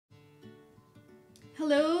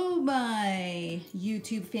Hello, my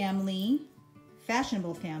YouTube family,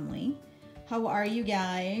 fashionable family. How are you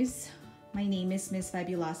guys? My name is Miss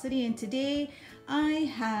Fabulosity, and today I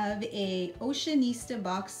have a Oceanista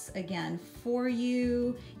box again for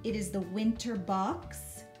you. It is the winter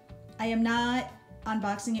box. I am not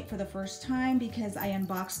unboxing it for the first time because I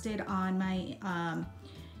unboxed it on my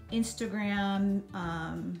Instagram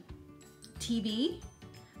TV.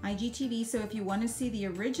 IGTV, so if you want to see the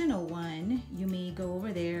original one, you may go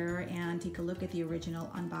over there and take a look at the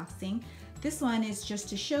original unboxing. This one is just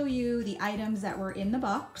to show you the items that were in the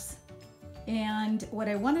box. And what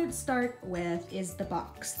I wanted to start with is the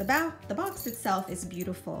box. The box itself is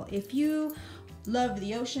beautiful. If you love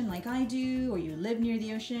the ocean like I do, or you live near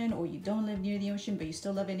the ocean, or you don't live near the ocean but you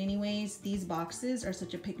still love it anyways, these boxes are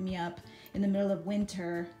such a pick-me-up in the middle of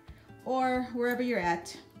winter or wherever you're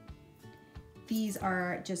at. These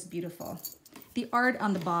are just beautiful. The art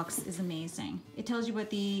on the box is amazing. It tells you what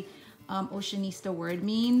the Oceanista word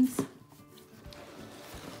means.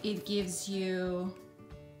 It gives you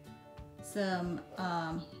some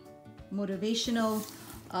motivational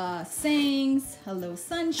sayings. Hello,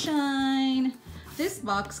 sunshine. This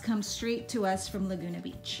box comes straight to us from Laguna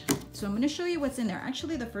Beach. So I'm gonna show you what's in there.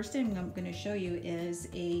 Actually, the first thing I'm gonna show you is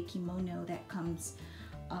a kimono that comes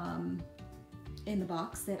in the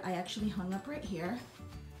box that I actually hung up right here.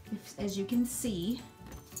 As you can see,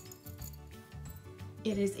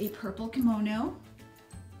 it is a purple kimono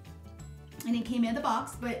and it came in the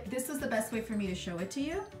box, but this is the best way for me to show it to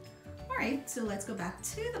you. All right, so let's go back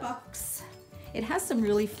to the box. It has some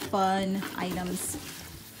really fun items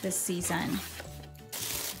this season.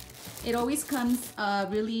 It always comes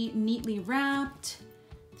really neatly wrapped.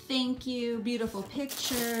 Thank you, beautiful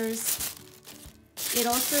pictures. It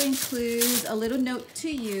also includes a little note to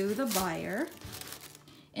you, the buyer.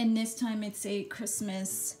 And this time it's a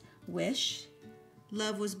Christmas wish.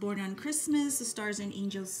 Love was born on Christmas. The stars and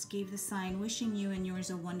angels gave the sign, wishing you and yours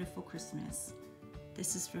a wonderful Christmas.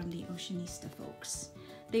 This is from the Oceanista folks.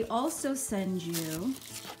 They also send you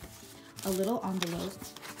a little envelope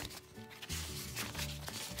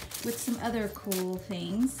with some other cool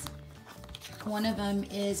things. One of them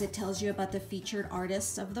is, it tells you about the featured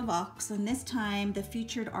artists of the box, and this time the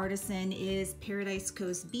featured artisan is Paradise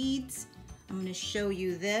Coast Beads. I'm going to show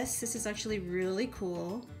you this. This is actually really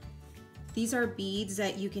cool. These are beads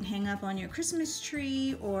that you can hang up on your Christmas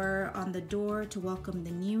tree or on the door to welcome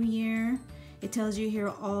the new year. It tells you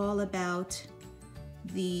here all about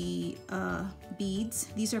the beads.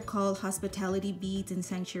 These are called Hospitality Beads and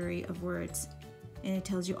Sanctuary of Words. And it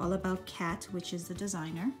tells you all about Kat, which is the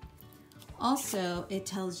designer. Also, it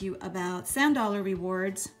tells you about Sand Dollar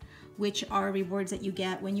rewards, which are rewards that you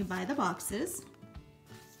get when you buy the boxes.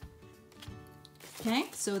 Okay,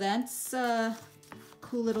 so that's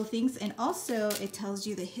cool little things. And also, it tells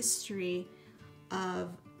you the history of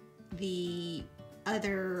the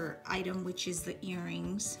other item, which is the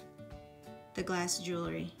earrings, the glass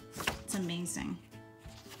jewelry. It's amazing.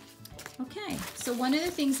 Okay, so one of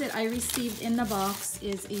the things that I received in the box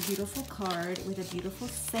is a beautiful card with a beautiful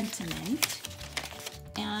sentiment.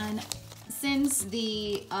 And since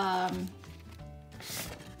the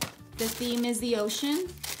theme is the ocean,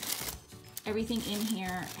 everything in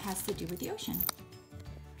here has to do with the ocean.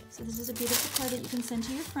 So this is a beautiful card that you can send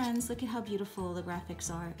to your friends. Look at how beautiful the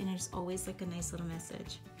graphics are, and it's always like a nice little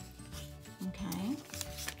message. Okay,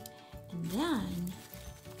 and then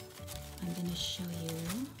I'm going to show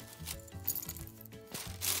you.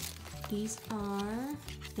 These are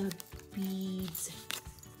the beads.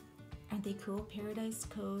 Aren't they cool? Paradise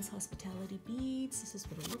Coast Hospitality Beads. This is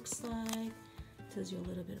what it looks like. Tells you a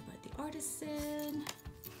little bit about the artisan.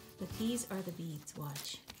 But these are the beads,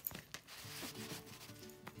 watch.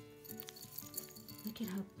 Look at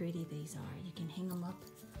how pretty these are. You can hang them up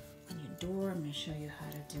on your door. I'm gonna show you how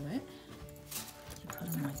to do it. You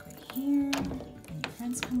put them like right here, and your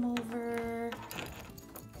friends come over.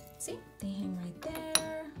 See, they hang right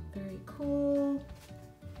there. Very cool.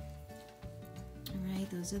 All right,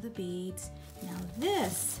 those are the beads. Now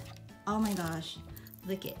this, oh my gosh,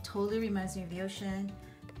 look, it totally reminds me of the ocean.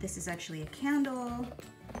 This is actually a candle.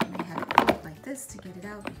 I had to pull it like this to get it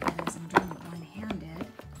out because I'm doing it one-handed.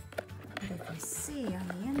 But if you see on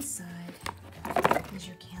the inside, here's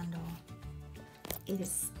your candle. It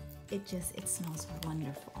smells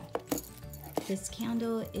wonderful. This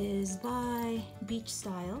candle is by Beach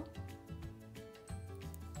Style.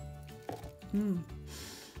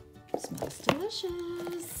 Smells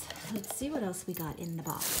delicious. Let's see what else we got in the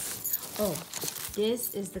box. Oh,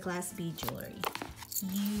 this is the glass bead jewelry.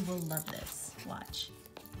 You will love this. Watch.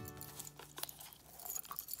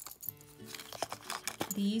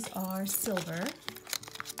 These are silver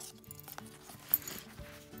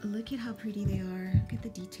Look at how pretty they are. Look at the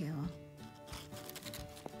detail.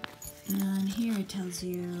 And here it tells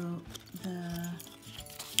you the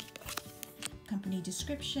company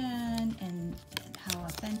description and how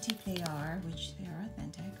authentic they are, which they are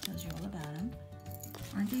authentic. Tells you all about them.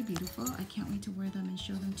 Aren't they beautiful? I can't wait to wear them and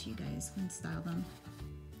show them to you guys and style them.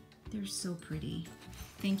 They're so pretty.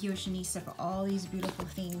 Thank you, Oceanista, for all these beautiful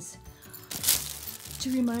things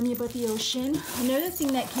to remind me about the ocean. Another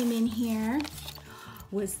thing that came in here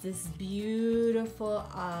was this beautiful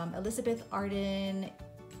Elizabeth Arden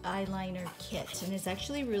eyeliner kit, and it's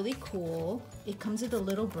actually really cool. It comes with a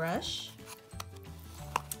little brush.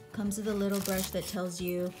 Comes with a little brush that tells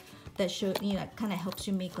you, that show, you know, kind of helps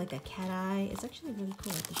you make like a cat eye. It's actually really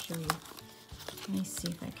cool. I have to show you. Let me see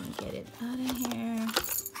if I can get it out of here.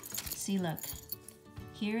 See, look,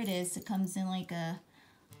 here it is. It comes in like a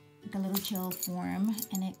little gel form,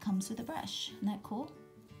 and it comes with a brush. Isn't that cool?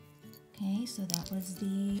 Okay, so that was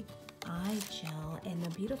the eye gel, and the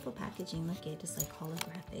beautiful packaging. Look, it's like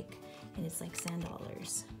holographic, and it's like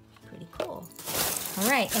 $10. Pretty cool. All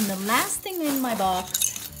right, and the last thing in my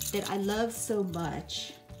box that I love so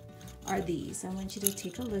much are these. I want you to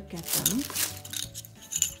take a look at them.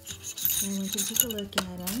 I want you to take a look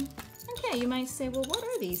at them. Okay, you might say, well, what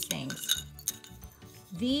are these things?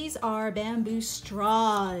 These are bamboo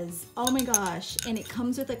straws. Oh my gosh. And it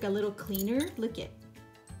comes with like a little cleaner. Look it.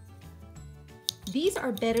 These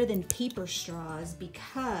are better than paper straws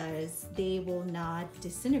because they will not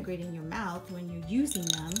disintegrate in your mouth when you're using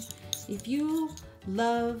them. If you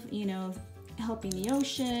love, you know, helping the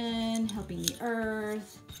ocean, helping the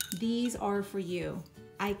earth, these are for you.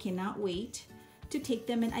 I cannot wait to take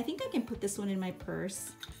them, and I think I can put this one in my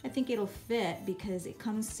purse. I think it'll fit because it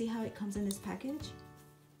comes, see how it comes in this package?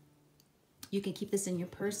 You can keep this in your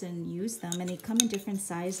purse and use them, and they come in different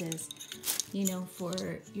sizes, you know,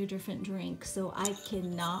 for your different drinks. So I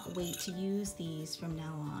cannot wait to use these from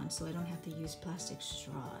now on, so I don't have to use plastic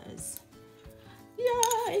straws.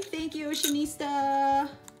 Yay! Thank you, Oceanista!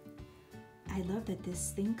 I love that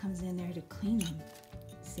this thing comes in there to clean them.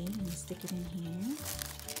 See, and you stick it in here,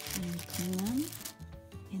 and you clean them,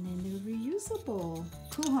 and then they're reusable.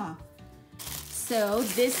 Cool, huh? So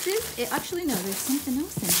this is, it actually no, there's something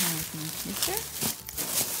else in here, I think. Is there?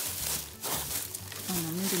 Oh no,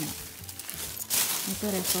 maybe not. I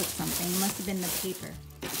thought I felt something. It must have been the paper.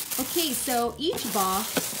 Okay, so each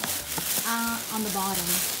box on the bottom,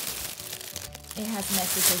 it has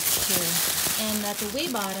messages too. And at the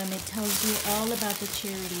way bottom, it tells you all about the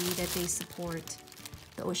charity that they support.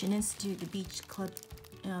 The Ocean Institute, the Beach Club,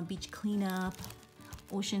 Beach Cleanup,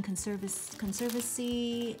 Ocean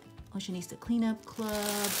Conservancy, Oceanista Cleanup Club.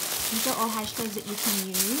 These are all hashtags that you can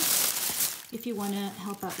use if you want to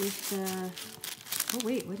help out with the... Oh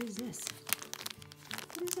wait, what is this?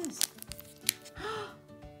 What is this?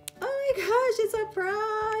 Oh my gosh, it's a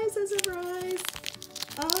prize! A surprise!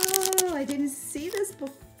 Oh, I didn't see this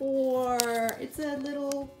before. It's a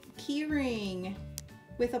little key ring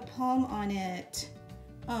with a palm on it.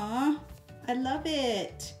 Aw, I love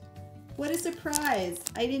it. What a surprise.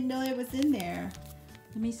 I didn't know it was in there.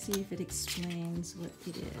 Let me see if it explains what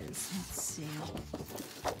it is. Let's see.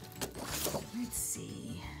 Let's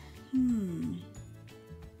see.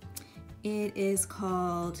 It is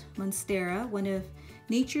called Monstera, one of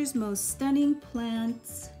nature's most stunning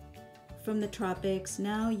plants from the tropics.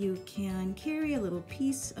 Now you can carry a little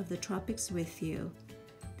piece of the tropics with you.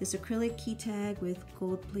 This acrylic key tag with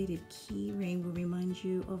gold-plated key ring will remind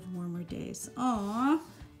you of warmer days. Aww.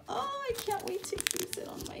 Oh, I can't wait to use it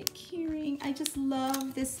on my keyring. I just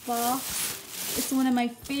love this box. It's one of my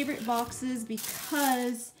favorite boxes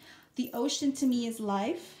because the ocean to me is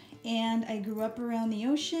life, and I grew up around the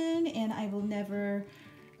ocean, and I will never,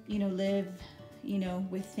 you know, live, you know,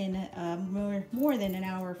 within more than an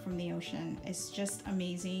hour from the ocean. It's just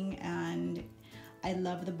amazing, and I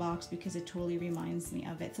love the box because it totally reminds me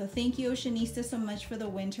of it. So thank you, Oceanista, so much for the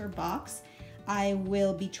winter box. I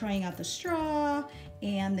will be trying out the straw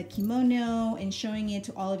and the kimono and showing it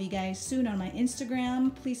to all of you guys soon on my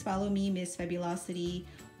Instagram. Please follow me, Miss Fabulosity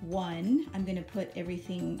 1. I'm gonna put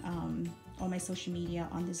everything on my social media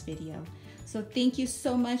on this video. So thank you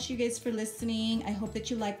so much, you guys, for listening. I hope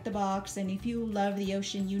that you liked the box, and if you love the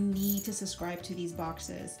ocean, you need to subscribe to these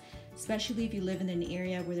boxes. Especially if you live in an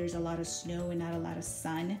area where there's a lot of snow and not a lot of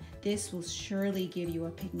sun, this will surely give you a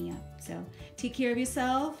pick-me-up. So take care of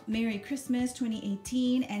yourself. Merry Christmas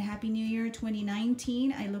 2018 and Happy New Year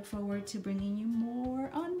 2019. I look forward to bringing you more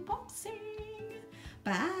unboxing.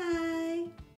 Bye.